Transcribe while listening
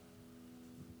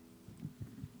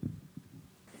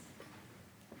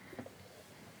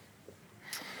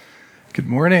Good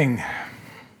morning.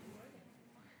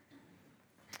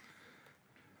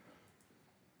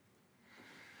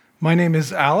 My name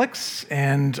is Alex,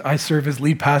 and I serve as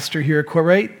lead pastor here at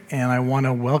Courtright, and I want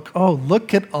to welcome,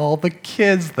 look at all the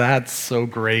kids. That's so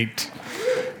great.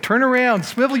 Turn around,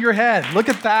 swivel your head. Look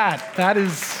at that. That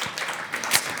is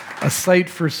a sight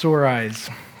for sore eyes.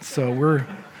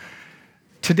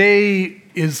 Today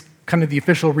is kind of the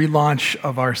official relaunch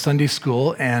of our Sunday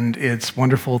school, and it's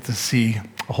wonderful to see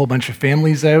a whole bunch of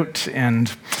families out,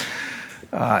 and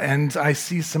I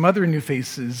see some other new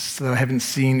faces that I haven't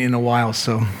seen in a while.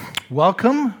 So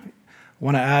welcome. I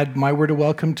want to add my word of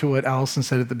welcome to what Allison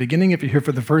said at the beginning. If you're here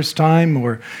for the first time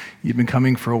or you've been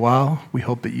coming for a while, we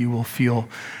hope that you will feel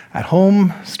at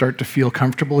home, start to feel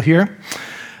comfortable here.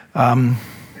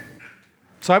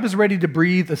 So I was ready to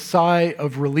breathe a sigh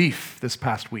of relief this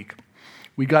past week.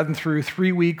 We'd gotten through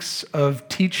 3 weeks of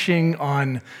teaching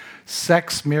on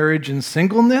sex, marriage, and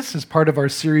singleness as part of our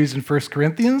series in 1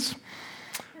 Corinthians.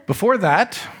 Before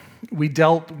that, we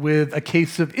dealt with a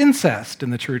case of incest in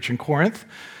the church in Corinth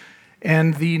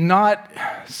and the not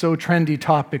so trendy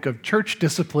topic of church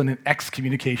discipline and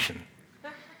excommunication.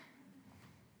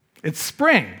 It's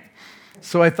spring,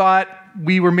 so I thought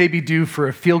we were maybe due for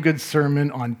a feel-good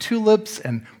sermon on tulips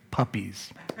and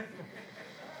puppies.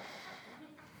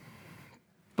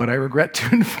 But I regret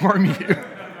to inform you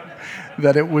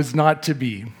that it was not to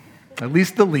be. At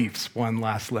least the Leafs won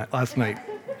last night.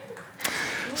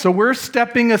 So we're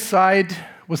stepping aside.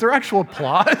 Was there actual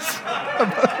applause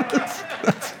about this?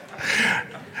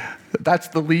 That's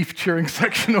the Leaf cheering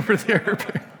section over there.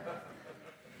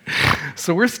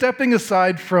 So we're stepping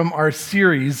aside from our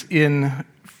series in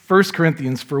 1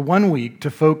 Corinthians for 1 week to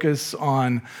focus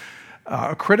on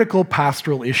a critical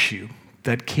pastoral issue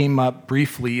that came up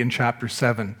briefly in chapter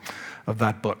 7 of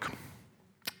that book.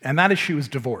 And that issue is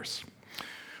divorce.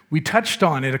 We touched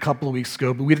on it a couple of weeks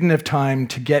ago, but we didn't have time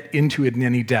to get into it in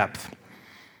any depth.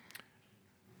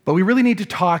 But we really need to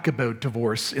talk about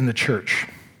divorce in the church,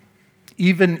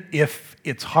 even if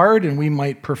it's hard and we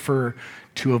might prefer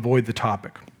to avoid the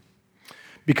topic.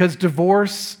 Because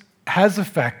divorce has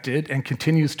affected and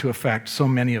continues to affect so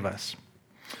many of us.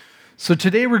 So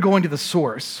today we're going to the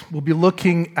source. We'll be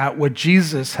looking at what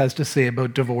Jesus has to say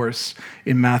about divorce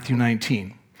in Matthew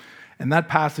 19. And that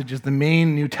passage is the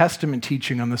main New Testament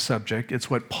teaching on the subject. It's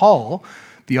what Paul,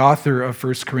 the author of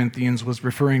 1 Corinthians, was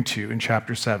referring to in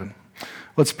chapter 7.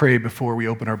 Let's pray before we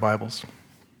open our Bibles.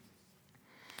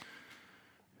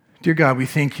 Dear God, we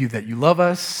thank you that you love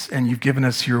us and you've given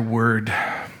us your word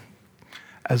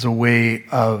as a way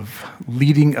of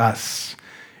leading us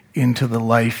into the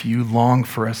life you long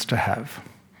for us to have.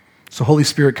 So Holy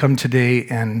Spirit, come today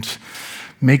and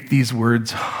make these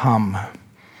words hum.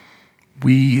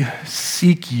 We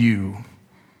seek you.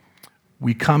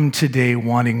 We come today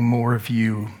wanting more of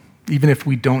you, even if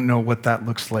we don't know what that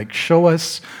looks like. Show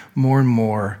us more and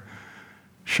more.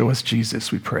 Show us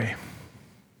Jesus, we pray.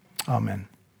 Amen.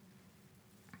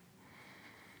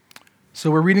 So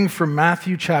we're reading from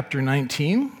Matthew chapter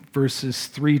 19, verses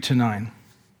 3 to 9.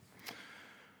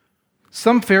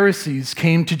 Some Pharisees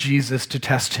came to Jesus to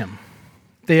test him.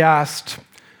 They asked,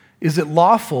 "Is it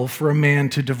lawful for a man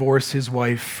to divorce his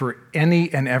wife for any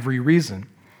and every reason?"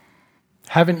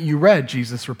 "Haven't you read,"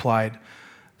 Jesus replied,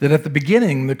 "that at the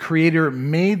beginning the Creator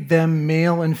made them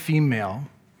male and female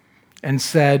and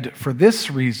said, 'For this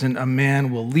reason a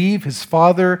man will leave his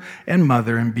father and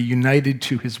mother and be united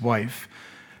to his wife,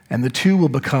 and the two will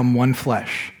become one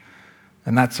flesh.'"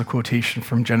 And that's a quotation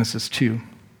from Genesis 2.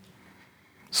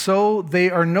 "So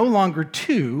they are no longer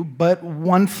two, but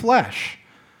one flesh.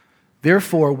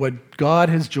 Therefore, what God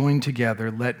has joined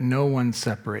together, let no one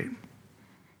separate."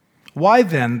 "Why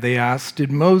then," they asked,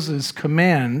 "did Moses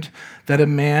command that a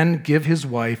man give his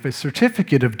wife a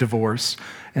certificate of divorce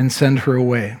and send her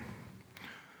away?"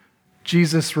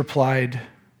 Jesus replied,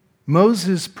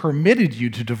 "Moses permitted you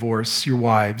to divorce your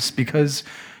wives because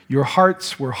your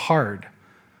hearts were hard,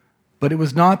 but it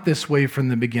was not this way from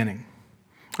the beginning.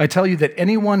 I tell you that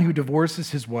anyone who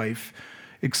divorces his wife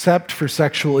except for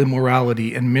sexual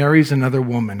immorality and marries another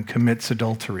woman commits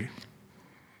adultery."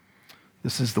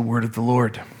 This is the word of the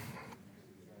Lord.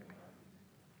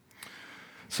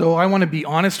 So I want to be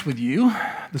honest with you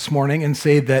this morning and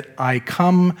say that I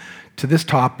come to this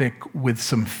topic with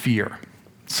some fear,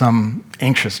 some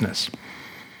anxiousness,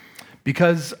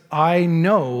 because I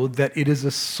know that it is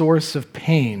a source of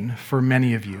pain for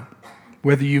many of you.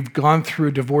 Whether you've gone through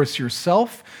a divorce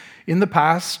yourself in the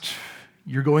past,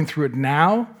 you're going through it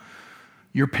now,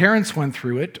 your parents went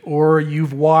through it, or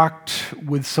you've walked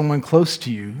with someone close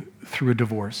to you through a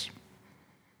divorce.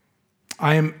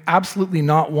 I am absolutely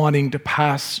not wanting to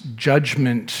pass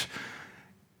judgment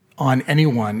on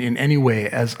anyone in any way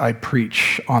as I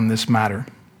preach on this matter.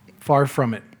 Far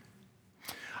from it.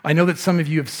 I know that some of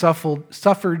you have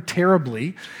suffered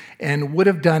terribly and would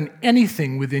have done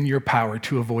anything within your power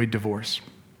to avoid divorce.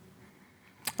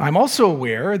 I'm also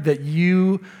aware that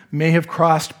you may have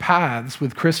crossed paths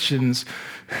with Christians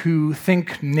who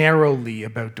think narrowly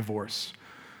about divorce,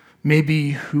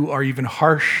 maybe who are even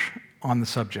harsh on the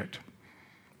subject.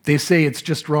 They say it's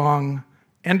just wrong,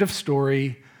 end of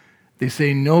story. They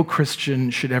say no Christian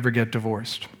should ever get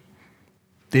divorced.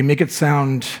 They make it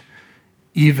sound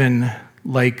even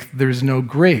like there's no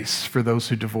grace for those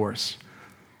who divorce.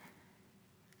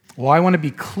 Well, I want to be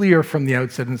clear from the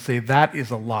outset and say that is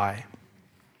a lie.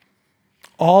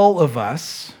 All of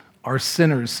us are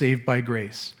sinners saved by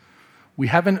grace. We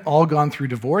haven't all gone through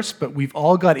divorce, but we've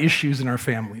all got issues in our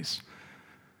families.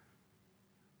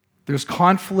 There's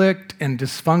conflict and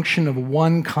dysfunction of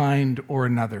one kind or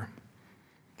another.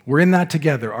 We're in that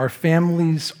together. Our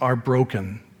families are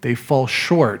broken. They fall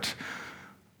short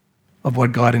of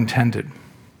what God intended.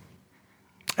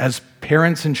 As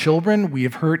parents and children, we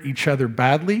have hurt each other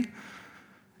badly,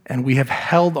 and we have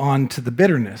held on to the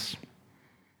bitterness.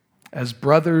 As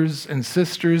brothers and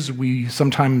sisters, we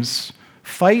sometimes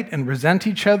fight and resent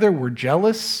each other. We're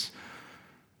jealous,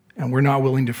 and we're not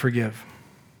willing to forgive.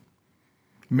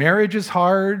 Marriage is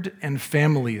hard, and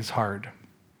family is hard.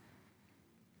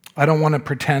 I don't want to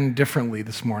pretend differently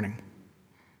this morning.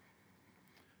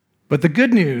 But the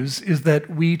good news is that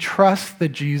we trust that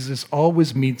Jesus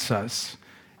always meets us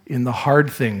in the hard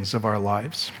things of our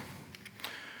lives.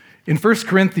 In 1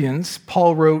 Corinthians,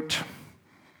 Paul wrote,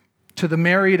 "To the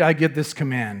married I give this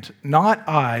command, not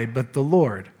I, but the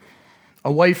Lord.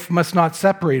 A wife must not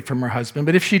separate from her husband,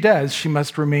 but if she does, she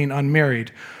must remain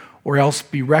unmarried, or else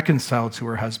be reconciled to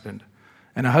her husband.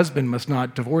 And a husband must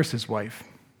not divorce his wife."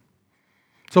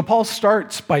 So Paul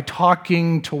starts by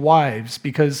talking to wives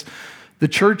because the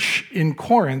church in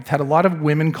Corinth had a lot of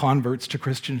women converts to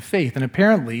Christian faith, and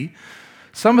apparently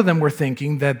some of them were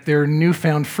thinking that their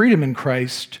newfound freedom in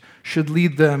Christ should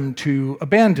lead them to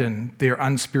abandon their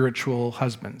unspiritual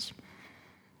husbands.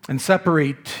 And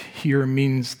separate here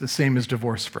means the same as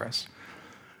divorce for us.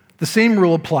 The same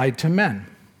rule applied to men.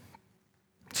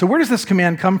 So where does this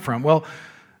command come from? Well,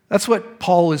 that's what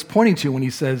Paul is pointing to when he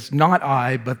says, "Not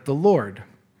I, but the Lord."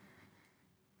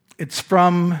 It's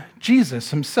from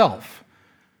Jesus himself.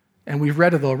 And we've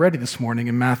read it already this morning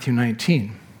in Matthew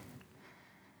 19.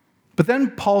 But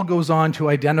then Paul goes on to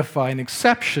identify an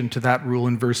exception to that rule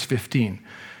in verse 15.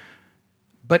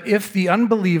 "But if the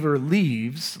unbeliever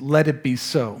leaves, let it be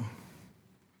so.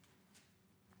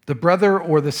 The brother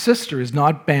or the sister is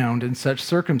not bound in such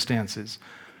circumstances.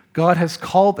 God has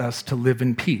called us to live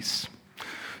in peace."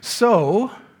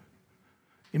 So,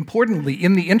 importantly,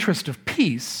 in the interest of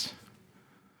peace,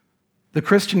 the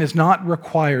Christian is not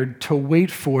required to wait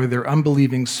for their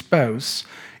unbelieving spouse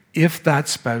if that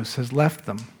spouse has left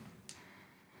them.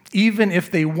 Even if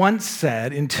they once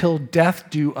said, "Until death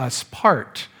do us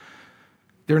part,"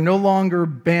 they're no longer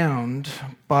bound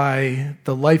by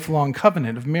the lifelong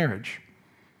covenant of marriage.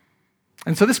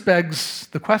 And so this begs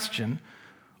the question,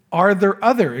 are there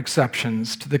other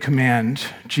exceptions to the command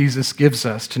Jesus gives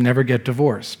us to never get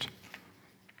divorced?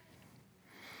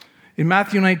 In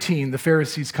Matthew 19, the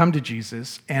Pharisees come to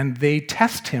Jesus and they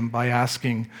test him by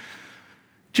asking,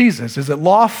 "Jesus, is it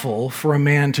lawful for a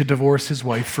man to divorce his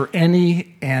wife for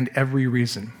any and every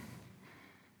reason?"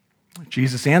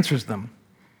 Jesus answers them.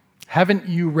 "Haven't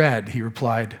you read," he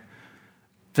replied,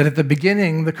 "that at the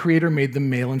beginning the Creator made them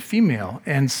male and female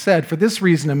and said, 'For this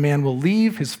reason a man will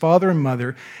leave his father and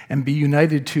mother and be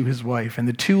united to his wife, and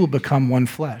the two will become one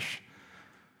flesh.'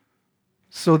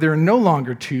 So they're no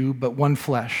longer two, but one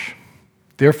flesh.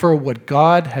 Therefore, what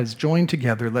God has joined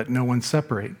together, let no one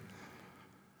separate."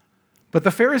 But the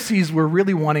Pharisees were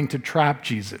really wanting to trap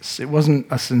Jesus. It wasn't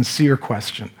a sincere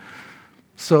question.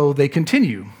 So they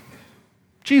continue.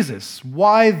 "Jesus,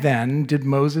 why then did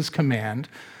Moses command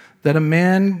that a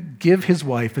man give his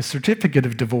wife a certificate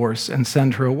of divorce and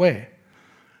send her away?"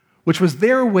 Which was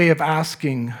their way of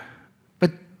asking,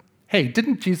 but hey,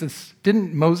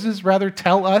 didn't Moses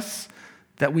tell us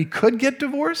that we could get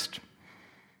divorced?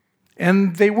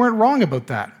 And they weren't wrong about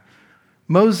that.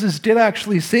 Moses did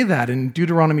actually say that in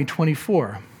Deuteronomy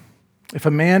 24. If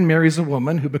a man marries a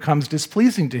woman who becomes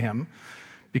displeasing to him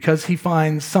because he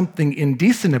finds something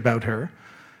indecent about her,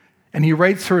 and he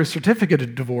writes her a certificate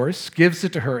of divorce, gives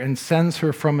it to her, and sends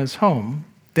her from his home,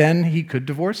 then he could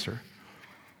divorce her.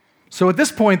 So at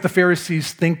this point, the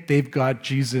Pharisees think they've got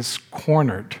Jesus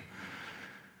cornered.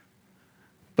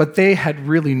 But they had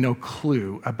really no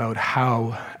clue about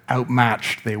how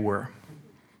outmatched they were.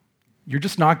 you're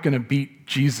just not going to beat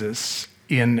Jesus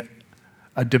in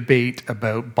a debate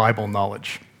about Bible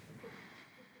knowledge.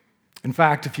 In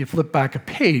fact, if you flip back a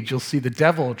page, you'll see the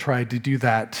devil tried to do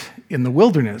that in the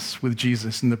wilderness with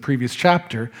Jesus in the previous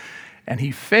chapter, and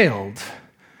he failed.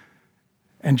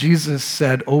 And Jesus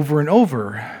said over and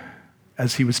over,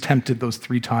 as he was tempted those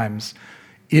 3 times,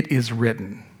 "It is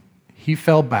written." He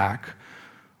fell back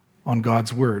on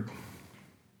God's word.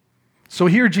 So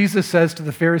here Jesus says to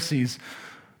the Pharisees,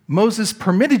 Moses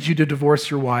permitted you to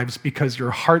divorce your wives because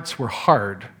your hearts were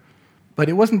hard, but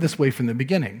it wasn't this way from the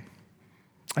beginning.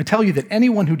 I tell you that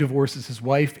anyone who divorces his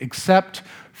wife except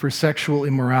for sexual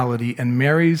immorality and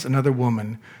marries another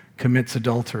woman commits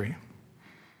adultery.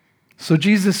 So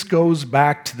Jesus goes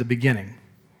back to the beginning,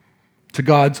 to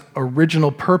God's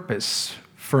original purpose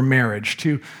for marriage,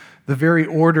 to the very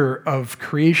order of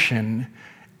creation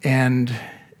and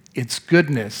its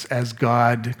goodness as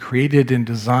God created and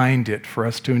designed it for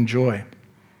us to enjoy.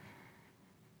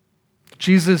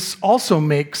 Jesus also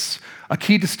makes a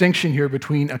key distinction here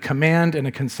between a command and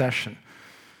a concession.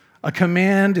 A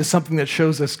command is something that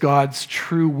shows us God's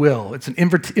true will. It's an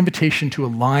invitation to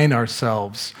align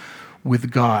ourselves with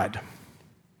God.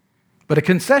 But a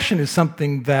concession is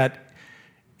something that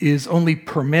is only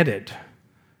permitted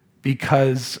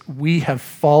because we have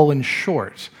fallen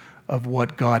short of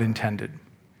what God intended.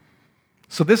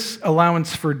 So this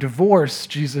allowance for divorce,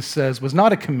 Jesus says, was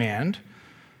not a command.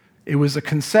 It was a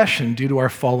concession due to our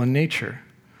fallen nature.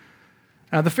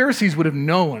 Now, the Pharisees would have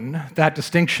known that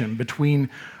distinction between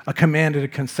a command and a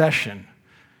concession,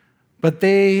 but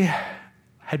they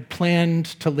had planned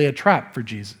to lay a trap for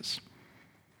Jesus.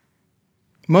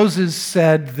 Moses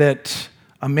said that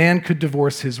a man could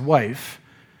divorce his wife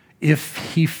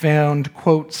if he found,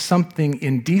 quote, something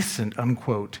indecent,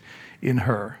 unquote, in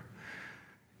her.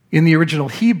 In the original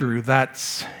Hebrew,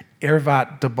 that's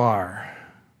ervat dabar.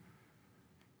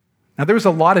 Now, there was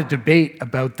a lot of debate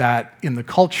about that in the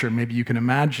culture, maybe you can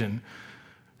imagine.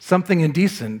 Something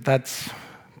indecent, that's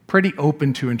pretty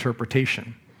open to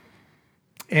interpretation.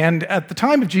 And at the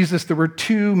time of Jesus, there were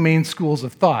 2 main schools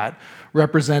of thought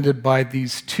represented by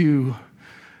these 2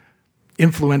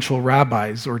 influential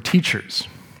rabbis or teachers.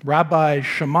 Rabbi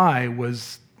Shammai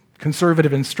was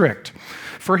conservative and strict.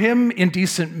 For him,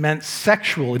 indecent meant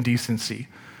sexual indecency.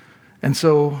 And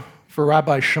so for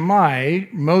Rabbi Shammai,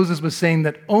 Moses was saying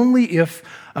that only if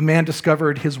a man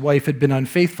discovered his wife had been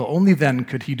unfaithful, only then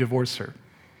could he divorce her.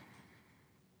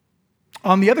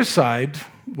 On the other side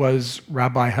was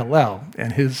Rabbi Hillel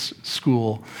and his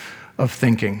school of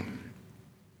thinking.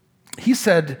 He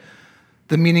said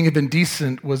the meaning of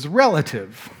indecent was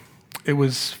relative. It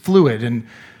was fluid, and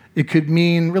it could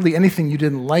mean really anything you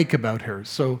didn't like about her.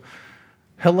 So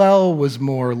Hillel was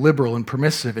more liberal and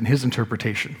permissive in his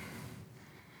interpretation.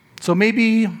 So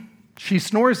maybe she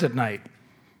snores at night.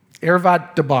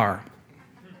 Ervat dabar.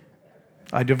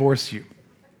 I divorce you.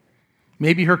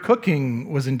 Maybe her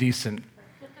cooking was indecent.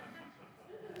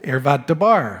 Ervat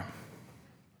dabar.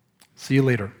 See you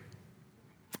later.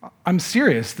 I'm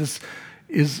serious. This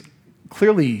is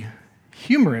clearly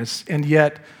humorous and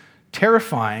yet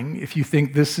terrifying if you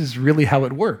think this is really how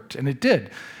it worked, and it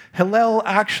did. Hillel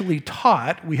actually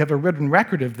taught, we have a written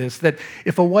record of this, that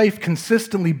if a wife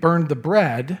consistently burned the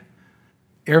bread,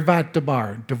 ervat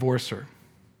dabar, divorce her.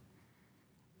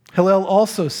 Hillel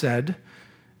also said,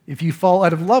 if you fall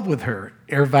out of love with her,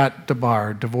 ervat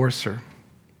dabar, divorce her.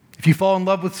 If you fall in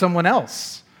love with someone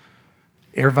else,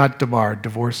 ervat dabar,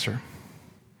 divorce her.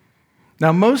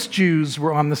 Now, most Jews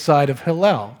were on the side of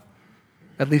Hillel,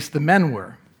 at least the men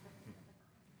were.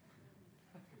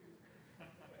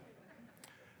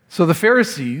 So the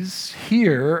Pharisees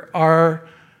here are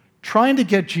trying to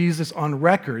get Jesus on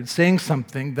record saying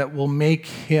something that will make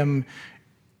him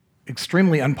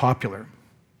extremely unpopular.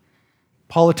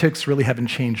 Politics really haven't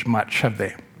changed much, have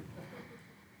they?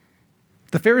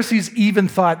 The Pharisees even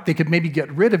thought they could maybe get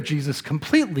rid of Jesus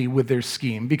completely with their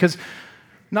scheme because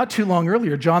not too long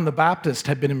earlier, John the Baptist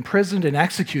had been imprisoned and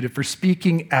executed for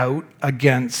speaking out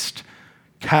against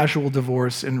casual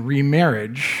divorce and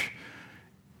remarriage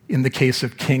in the case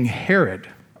of King Herod.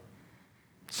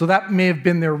 So that may have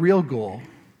been their real goal,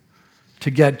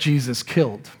 to get Jesus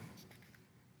killed.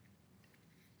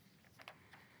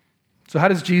 So how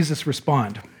does Jesus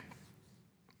respond?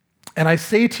 And I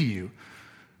say to you,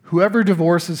 whoever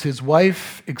divorces his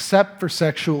wife except for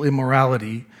sexual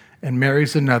immorality and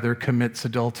marries another commits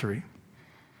adultery.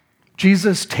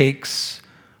 Jesus takes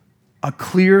a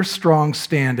clear, strong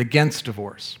stand against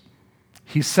divorce.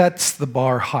 He sets the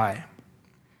bar high.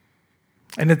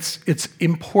 And it's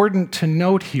important to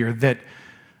note here that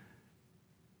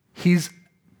he's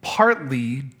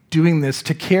partly doing this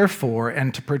to care for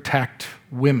and to protect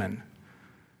women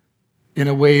in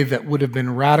a way that would have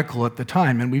been radical at the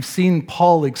time. And we've seen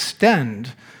Paul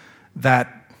extend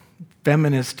that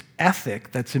feminist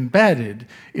ethic that's embedded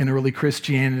in early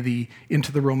Christianity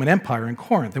into the Roman Empire in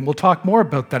Corinth. And we'll talk more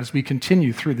about that as we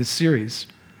continue through this series.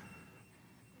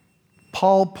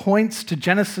 Paul points to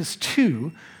Genesis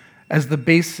 2 as the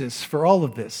basis for all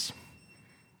of this.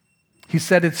 He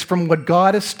said it's from what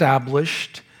God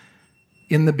established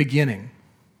in the beginning.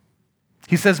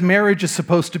 He says marriage is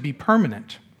supposed to be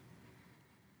permanent.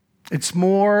 It's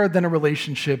more than a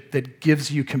relationship that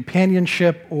gives you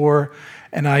companionship or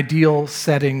an ideal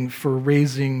setting for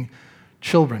raising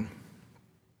children.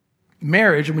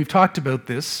 Marriage, and we've talked about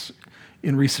this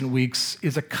in recent weeks,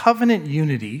 is a covenant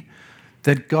unity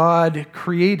that God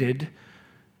created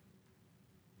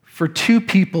for two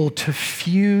people to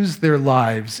fuse their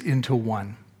lives into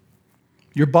one.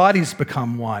 Your bodies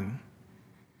become one.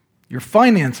 Your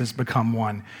finances become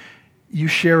one. You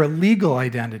share a legal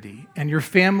identity, and your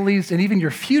families and even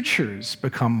your futures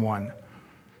become one.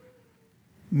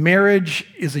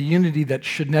 Marriage is a unity that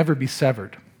should never be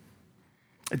severed.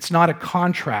 It's not a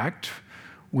contract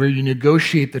where you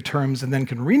negotiate the terms and then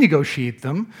can renegotiate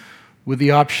them with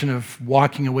the option of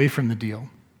walking away from the deal.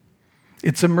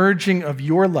 It's a merging of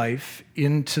your life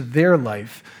into their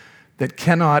life that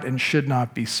cannot and should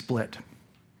not be split.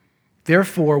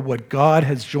 Therefore, what God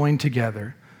has joined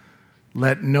together,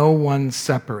 let no one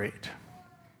separate.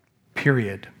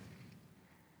 Period.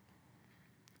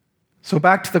 So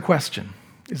back to the question,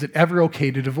 is it ever okay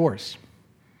to divorce?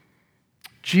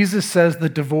 Jesus says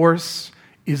that divorce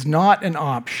is not an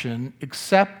option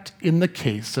except in the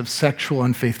case of sexual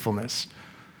unfaithfulness,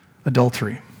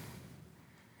 adultery.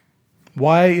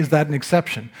 Why is that an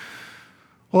exception?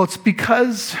 Well, it's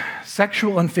because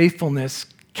sexual unfaithfulness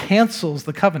cancels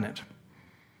the covenant.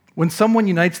 When someone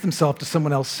unites themselves to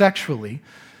someone else sexually,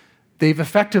 they've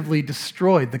effectively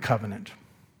destroyed the covenant.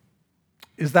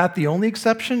 Is that the only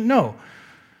exception? No.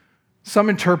 Some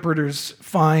interpreters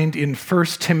find in 1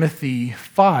 Timothy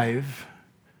 5,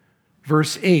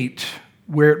 verse 8,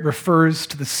 where it refers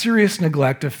to the serious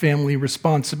neglect of family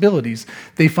responsibilities,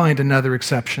 they find another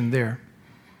exception there.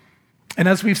 And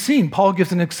as we've seen, Paul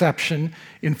gives an exception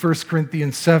in 1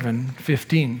 Corinthians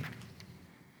 7:15.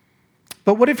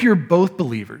 But what if you're both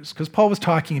believers? Because Paul was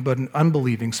talking about an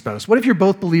unbelieving spouse. What if you're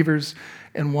both believers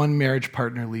and one marriage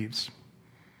partner leaves?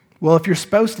 Well, if your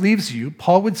spouse leaves you,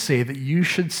 Paul would say that you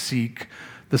should seek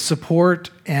the support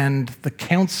and the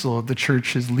counsel of the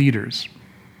church's leaders,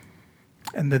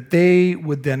 and that they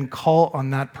would then call on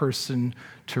that person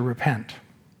to repent.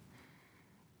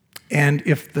 And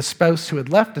if the spouse who had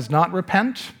left does not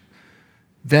repent,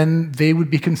 then they would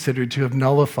be considered to have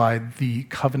nullified the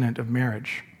covenant of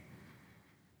marriage.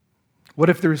 What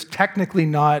if there's technically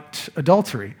not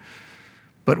adultery,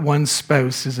 but one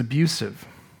spouse is abusive?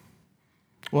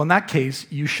 Well, in that case,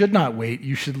 you should not wait.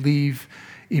 You should leave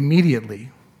immediately.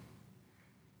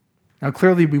 Now,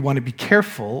 clearly, we want to be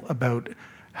careful about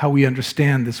how we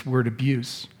understand this word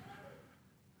abuse.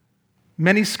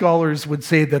 Many scholars would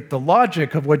say that the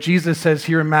logic of what Jesus says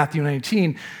here in Matthew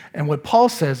 19 and what Paul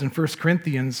says in 1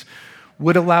 Corinthians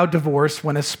would allow divorce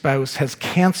when a spouse has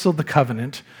canceled the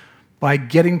covenant by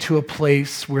getting to a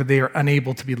place where they are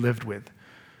unable to be lived with,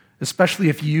 especially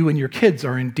if you and your kids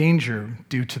are in danger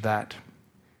due to that.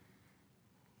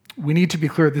 We need to be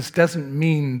clear, this doesn't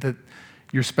mean that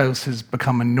your spouse has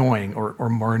become annoying or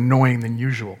more annoying than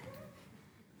usual,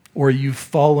 or you've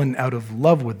fallen out of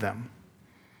love with them.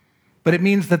 But it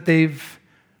means that they've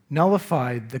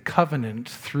nullified the covenant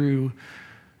through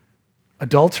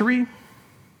adultery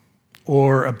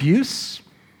or abuse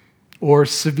or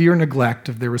severe neglect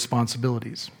of their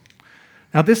responsibilities.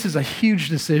 Now, this is a huge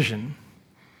decision,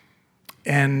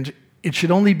 and it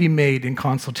should only be made in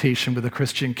consultation with a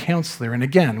Christian counselor and,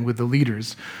 again, with the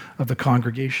leaders of the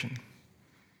congregation.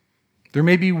 There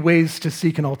may be ways to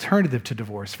seek an alternative to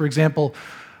divorce. For example,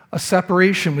 a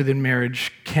separation within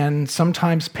marriage can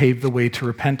sometimes pave the way to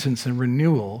repentance and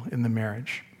renewal in the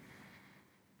marriage.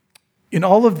 In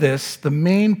all of this, the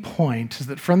main point is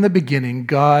that from the beginning,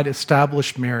 God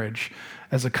established marriage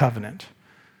as a covenant,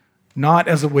 not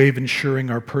as a way of ensuring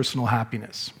our personal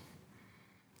happiness.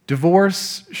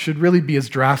 Divorce should really be as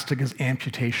drastic as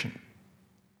amputation.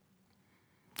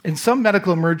 In some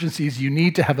medical emergencies, you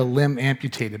need to have a limb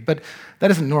amputated, but that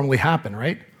doesn't normally happen,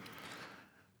 right?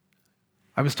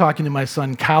 I was talking to my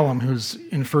son Callum, who's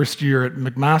in first year at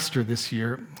McMaster this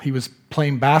year. He was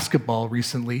playing basketball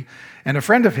recently, and a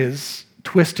friend of his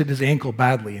twisted his ankle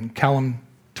badly, and Callum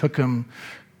took him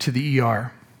to the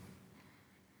ER.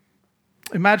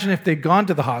 Imagine if they'd gone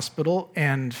to the hospital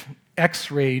and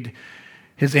x-rayed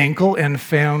his ankle and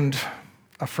found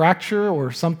a fracture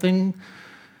or something.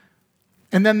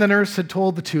 And then the nurse had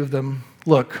told the two of them,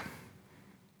 look,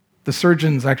 the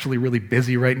surgeon's actually really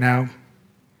busy right now.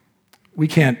 We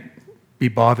can't be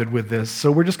bothered with this,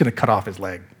 so we're just going to cut off his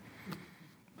leg.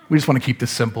 We just want to keep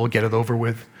this simple, get it over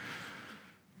with.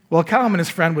 Well, Callum and his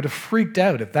friend would have freaked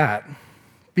out at that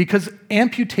because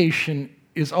amputation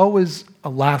is always a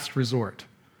last resort.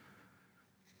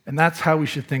 And that's how we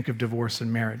should think of divorce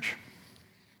and marriage.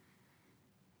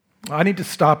 I need to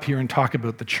stop here and talk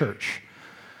about the church.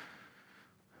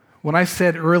 When I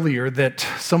said earlier that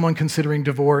someone considering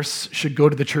divorce should go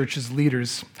to the church's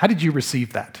leaders, how did you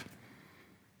receive that?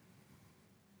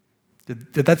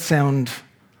 Did that sound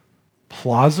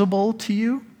plausible to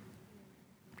you?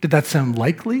 Did that sound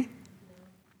likely?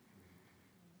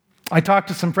 I talked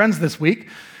to some friends this week,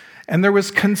 and there was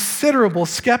considerable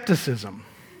skepticism.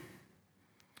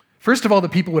 First of all,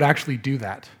 that people would actually do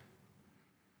that.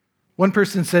 One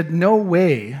person said, no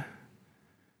way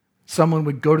someone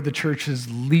would go to the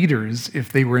church's leaders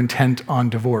if they were intent on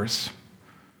divorce.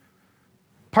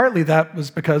 Partly that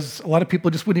was because a lot of people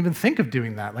just wouldn't even think of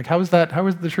doing that. Like, how is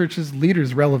the church's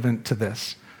leaders relevant to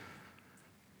this?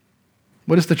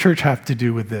 What does the church have to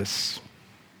do with this?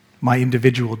 My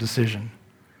individual decision.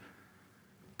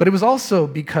 But it was also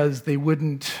because they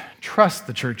wouldn't trust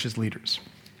the church's leaders.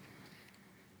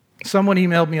 Someone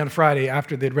emailed me on Friday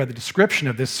after they'd read the description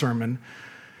of this sermon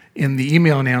in the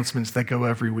email announcements that go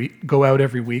out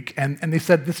every week, and they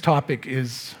said this topic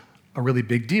is a really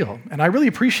big deal. And I really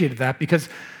appreciated that because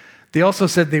they also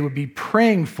said they would be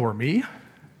praying for me,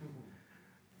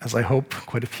 as I hope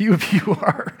quite a few of you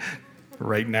are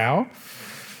right now.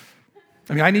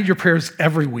 I mean, I need your prayers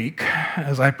every week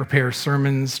as I prepare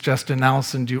sermons. Justin and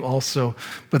Allison do also.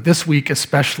 But this week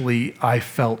especially, I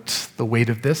felt the weight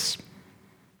of this.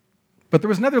 But there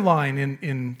was another line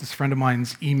in this friend of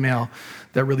mine's email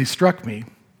that really struck me.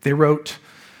 They wrote,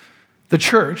 the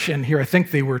church, and here I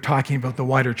think they were talking about the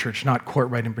wider church, not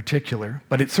Courtright in particular,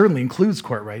 but it certainly includes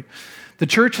Courtright. The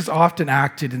church has often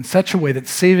acted in such a way that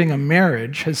saving a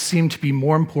marriage has seemed to be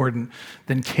more important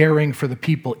than caring for the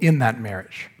people in that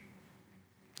marriage.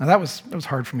 Now that was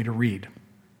hard for me to read,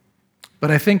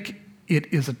 but I think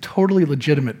it is a totally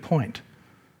legitimate point.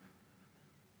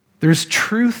 There's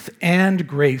truth and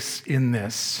grace in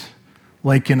this,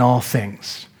 like in all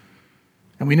things.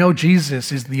 And we know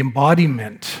Jesus is the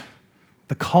embodiment,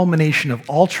 the culmination of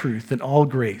all truth and all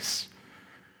grace.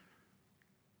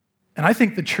 And I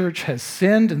think the church has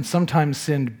sinned, and sometimes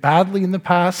sinned badly in the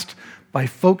past, by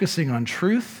focusing on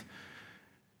truth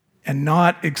and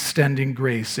not extending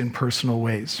grace in personal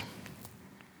ways.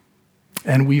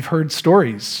 And we've heard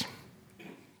stories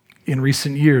in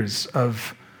recent years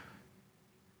of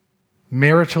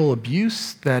marital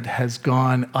abuse that has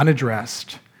gone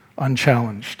unaddressed,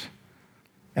 unchallenged,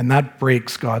 and that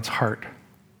breaks God's heart.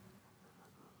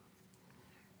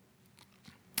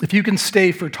 If you can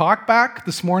stay for talk back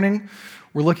this morning,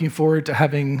 we're looking forward to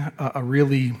having a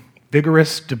really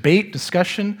vigorous debate,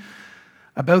 discussion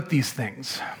about these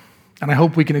things. And I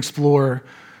hope we can explore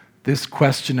this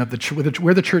question of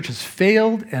where the church has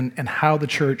failed and how the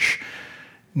church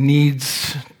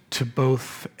needs to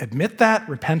both admit that,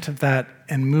 repent of that,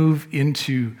 and move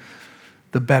into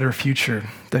the better future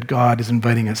that God is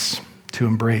inviting us to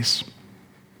embrace.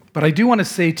 But I do want to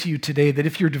say to you today that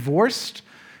if you're divorced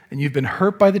and you've been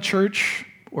hurt by the church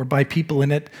or by people in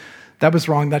it, that was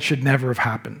wrong. That should never have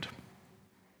happened.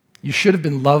 You should have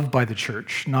been loved by the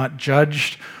church, not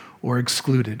judged or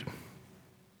excluded.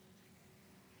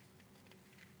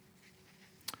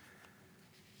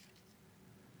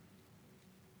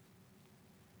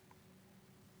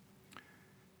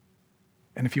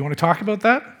 And if you want to talk about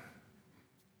that,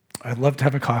 I'd love to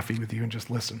have a coffee with you and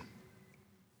just listen.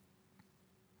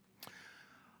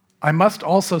 I must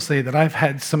also say that I've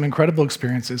had some incredible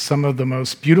experiences, some of the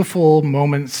most beautiful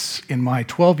moments in my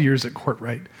 12 years at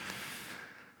Courtright.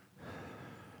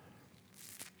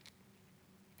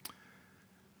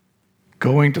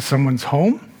 Going to someone's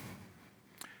home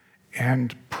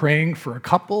and praying for a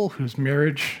couple whose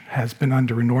marriage has been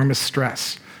under enormous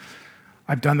stress.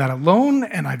 I've done that alone,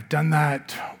 and I've done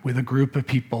that with a group of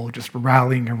people just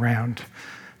rallying around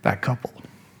that couple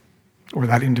or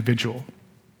that individual.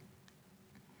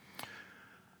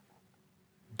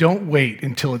 Don't wait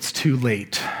until it's too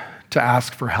late to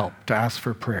ask for help, to ask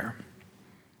for prayer.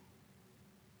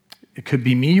 It could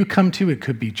be me you come to, it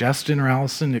could be Justin or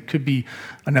Allison, it could be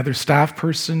another staff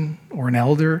person or an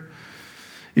elder.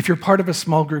 If you're part of a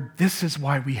small group, this is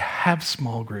why we have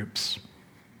small groups.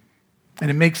 And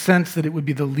it makes sense that it would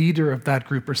be the leader of that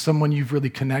group or someone you've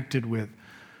really connected with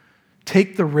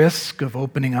Take the risk of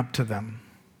opening up to them.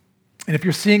 And if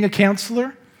you're seeing a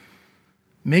counselor,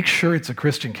 make sure it's a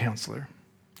Christian counselor.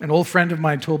 An old friend of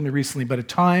mine told me recently about a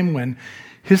time when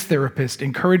his therapist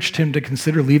encouraged him to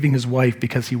consider leaving his wife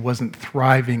because he wasn't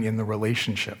thriving in the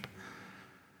relationship.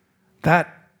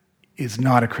 That is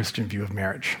not a Christian view of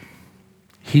marriage.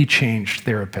 He changed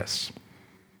therapists.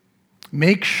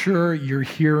 Make sure you're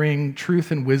hearing truth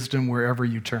and wisdom wherever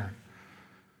you turn.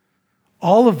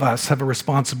 All of us have a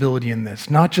responsibility in this,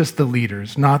 not just the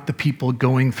leaders, not the people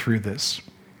going through this.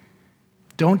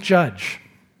 Don't judge.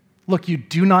 Look, you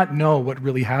do not know what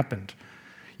really happened.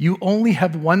 You only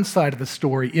have one side of the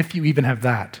story, if you even have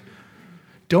that.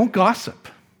 Don't gossip.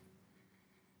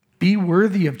 Be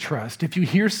worthy of trust. If you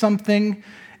hear something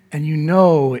and you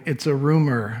know it's a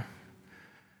rumor,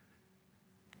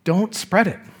 don't spread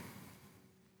it.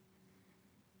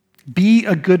 Be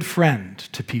a good friend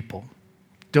to people.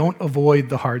 Don't avoid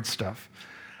the hard stuff.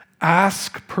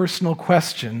 Ask personal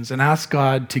questions and ask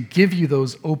God to give you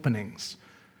those openings.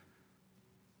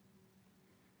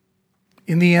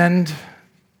 In the end,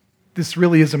 this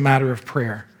really is a matter of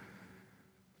prayer.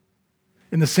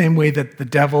 In the same way that the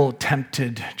devil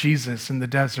tempted Jesus in the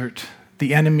desert,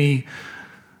 the enemy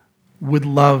would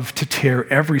love to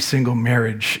tear every single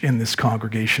marriage in this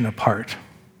congregation apart.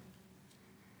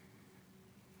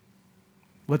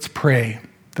 Let's pray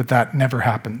that that never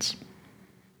happens.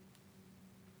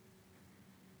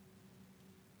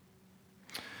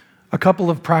 A couple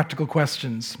of practical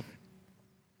questions.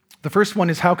 The first one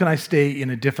is, how can I stay in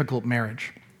a difficult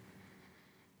marriage?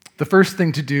 The first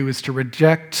thing to do is to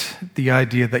reject the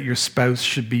idea that your spouse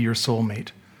should be your soulmate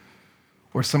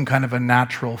or some kind of a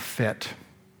natural fit.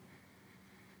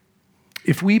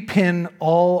 If we pin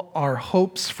all our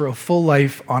hopes for a full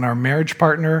life on our marriage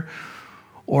partner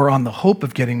or on the hope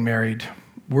of getting married,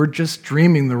 we're just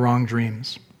dreaming the wrong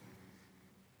dreams.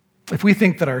 If we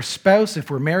think that our spouse,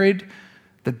 if we're married,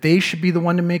 that they should be the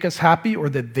one to make us happy or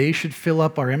that they should fill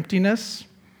up our emptiness,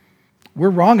 we're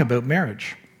wrong about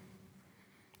marriage.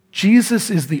 Jesus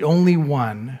is the only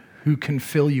one who can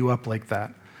fill you up like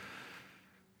that.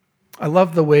 I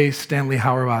love the way Stanley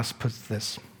Hauerwas puts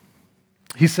this.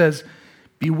 He says,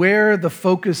 beware the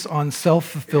focus on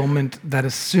self-fulfillment that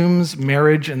assumes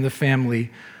marriage and the family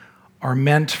are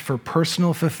meant for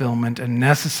personal fulfillment and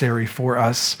necessary for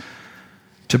us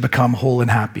to become whole and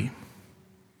happy.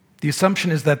 The assumption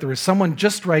is that there is someone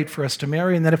just right for us to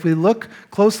marry, and that if we look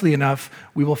closely enough,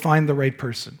 we will find the right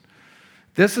person.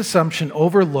 This assumption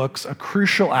overlooks a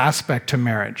crucial aspect to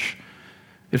marriage.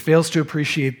 It fails to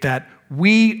appreciate that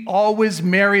we always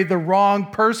marry the wrong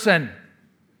person.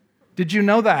 Did you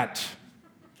know that?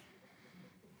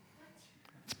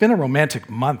 It's been a romantic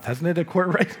month, hasn't it, at Court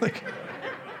Right?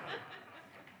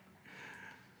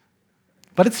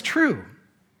 But it's true.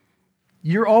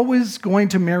 You're always going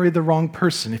to marry the wrong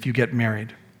person if you get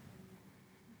married.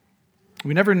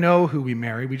 We never know who we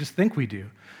marry, we just think we do.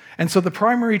 And so the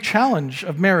primary challenge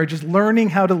of marriage is learning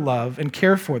how to love and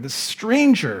care for the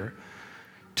stranger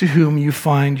to whom you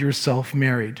find yourself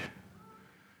married.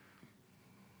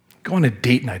 Go on a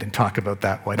date night and talk about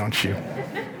that, why don't you?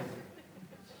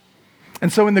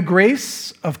 And so in the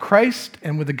grace of Christ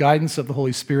and with the guidance of the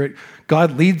Holy Spirit,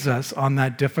 God leads us on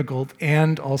that difficult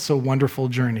and also wonderful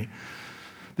journey.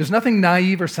 There's nothing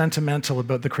naive or sentimental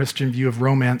about the Christian view of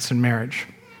romance and marriage.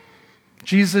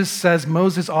 Jesus says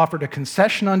Moses offered a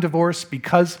concession on divorce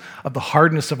because of the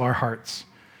hardness of our hearts.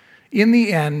 In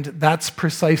the end, that's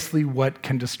precisely what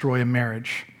can destroy a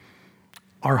marriage,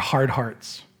 our hard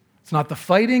hearts. It's not the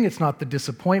fighting, it's not the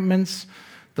disappointments,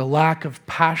 the lack of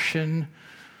passion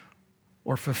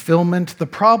or fulfillment. The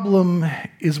problem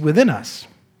is within us.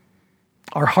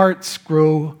 Our hearts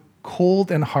grow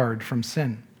cold and hard from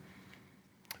sin.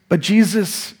 But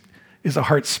Jesus is a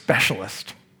heart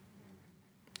specialist.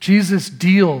 Jesus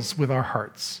deals with our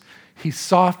hearts. He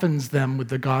softens them with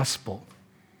the gospel.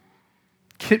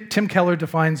 Tim Keller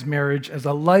defines marriage as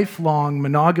a lifelong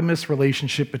monogamous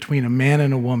relationship between a man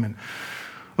and a woman.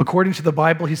 According to the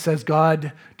Bible, he says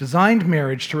God designed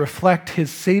marriage to reflect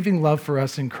his saving love for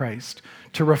us in Christ,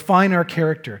 to refine our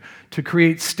character, to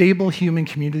create stable human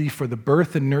community for the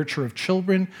birth and nurture of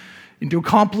children, and to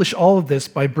accomplish all of this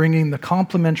by bringing the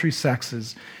complementary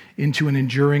sexes into an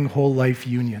enduring whole life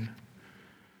union.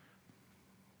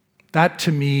 That,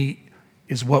 to me,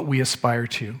 is what we aspire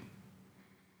to.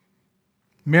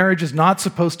 Marriage is not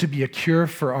supposed to be a cure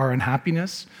for our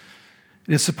unhappiness.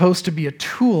 It is supposed to be a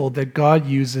tool that God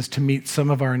uses to meet some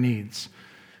of our needs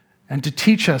and to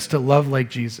teach us to love like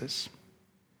Jesus.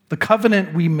 The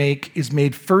covenant we make is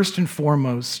made first and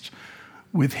foremost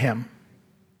with him.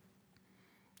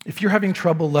 If you're having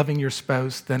trouble loving your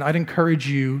spouse, then I'd encourage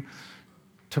you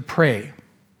to pray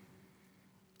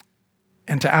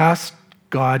and to ask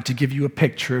God to give you a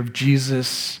picture of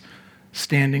Jesus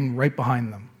standing right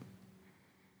behind them.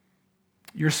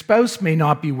 Your spouse may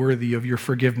not be worthy of your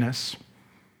forgiveness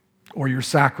or your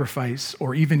sacrifice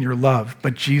or even your love,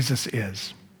 but Jesus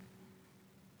is.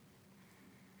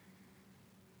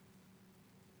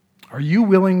 Are you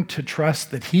willing to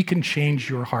trust that he can change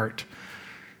your heart,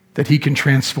 that he can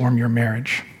transform your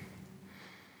marriage?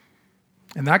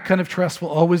 And that kind of trust will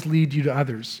always lead you to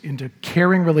others, into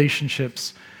caring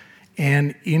relationships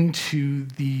and into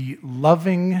the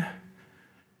loving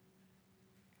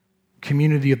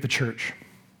community of the church.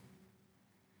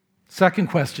 Second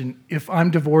question, if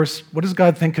I'm divorced, what does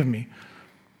God think of me?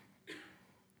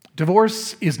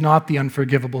 Divorce is not the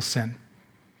unforgivable sin.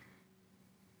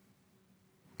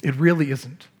 It really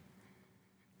isn't.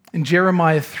 In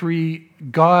Jeremiah 3,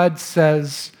 God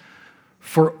says,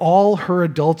 "For all her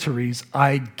adulteries,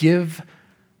 I give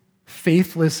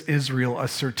faithless Israel a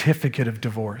certificate of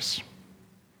divorce."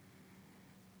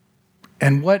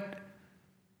 And what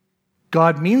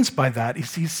God means by that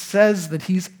is he says that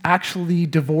he's actually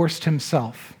divorced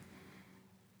himself.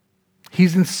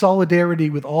 He's in solidarity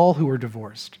with all who are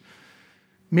divorced.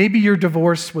 Maybe your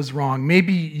divorce was wrong.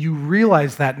 Maybe you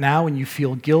realize that now and you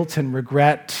feel guilt and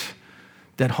regret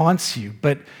that haunts you.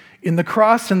 But in the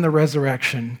cross and the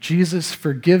resurrection, Jesus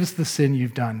forgives the sin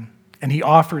you've done, and he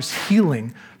offers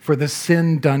healing for the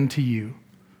sin done to you.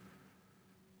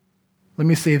 Let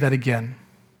me say that again.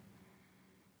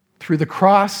 Through the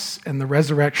cross and the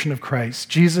resurrection of Christ,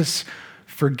 Jesus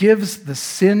forgives the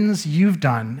sins you've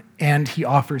done, and he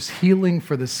offers healing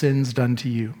for the sins done to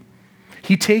you.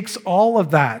 He takes all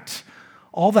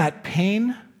that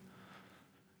pain,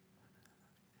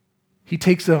 he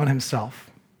takes it on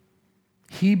himself.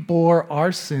 He bore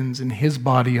our sins in his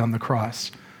body on the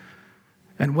cross.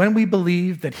 And when we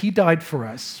believe that he died for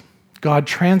us, God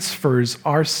transfers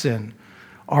our sin,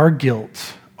 our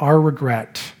guilt, our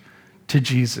regret to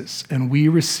Jesus, and we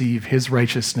receive his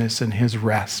righteousness and his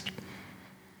rest.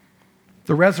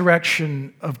 The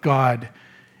resurrection of God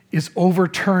is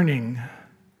overturning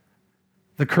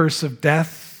the curse of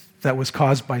death that was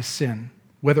caused by sin,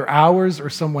 whether ours or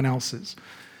someone else's.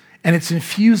 And it's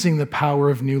infusing the power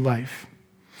of new life.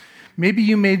 Maybe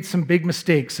you made some big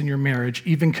mistakes in your marriage,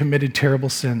 even committed terrible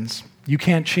sins. You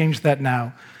can't change that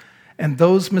now. And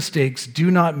those mistakes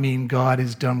do not mean God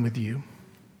is done with you.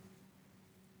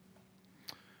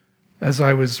 As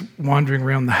I was wandering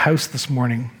around the house this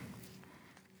morning,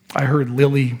 I heard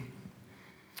Lily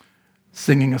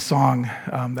singing a song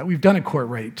that we've done at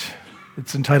Courtright.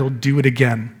 It's entitled "Do It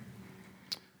Again."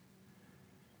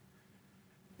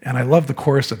 And I love the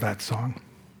chorus of that song.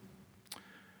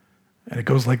 And it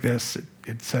goes like this.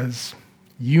 It says,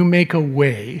 "You make a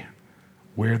way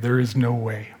where there is no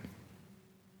way.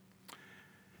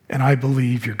 And I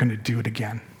believe you're going to do it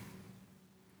again."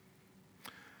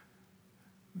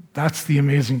 That's the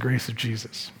amazing grace of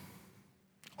Jesus.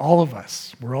 All of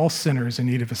us, we're all sinners in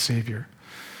need of a Savior.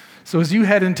 So as you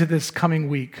head into this coming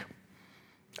week,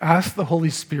 ask the Holy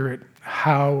Spirit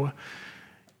how,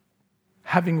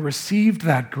 having received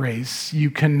that grace, you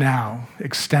can now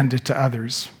extend it to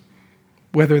others.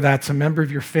 Whether that's a member of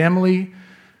your family,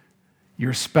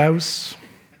 your spouse,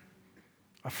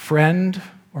 a friend,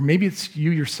 or maybe it's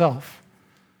you yourself.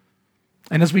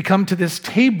 And as we come to this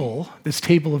table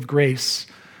of grace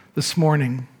this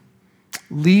morning,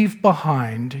 leave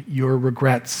behind your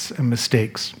regrets and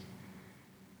mistakes.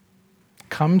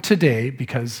 Come today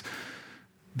because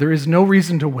there is no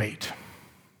reason to wait.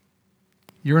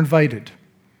 You're invited.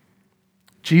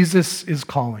 Jesus is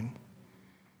calling.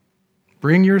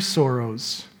 Bring your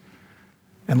sorrows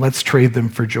and let's trade them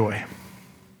for joy.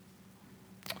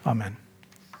 Amen.